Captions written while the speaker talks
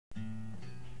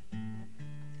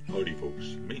Howdy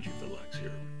folks, Major Philax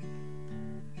here.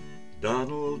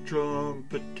 Donald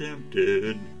Trump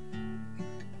attempted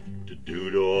to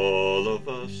do to all of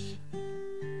us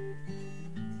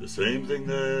the same thing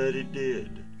that he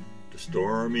did to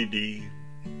Stormy D.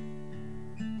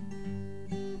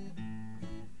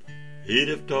 He'd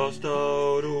have tossed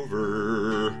out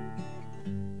over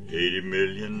 80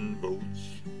 million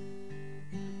votes.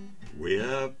 We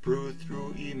have proof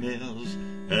through emails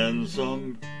and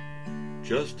some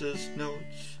justice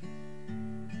notes.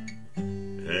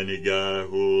 Any guy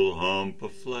who'll hump a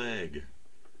flag,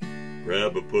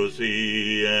 grab a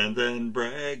pussy and then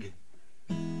brag,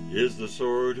 is the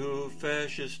sort who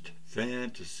fascist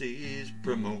fantasies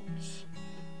promotes.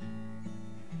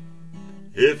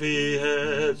 If he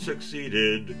had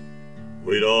succeeded,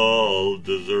 we'd all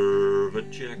deserve a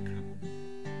check,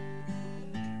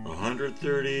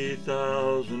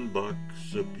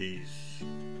 $130,000 apiece.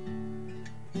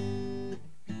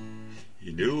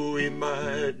 He knew he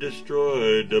might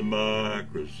destroy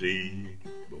democracy,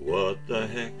 but what the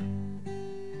heck?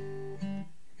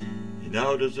 He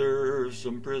now deserves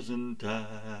some prison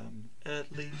time,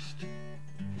 at least.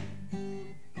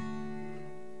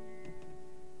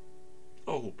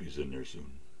 I hope he's in there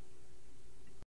soon.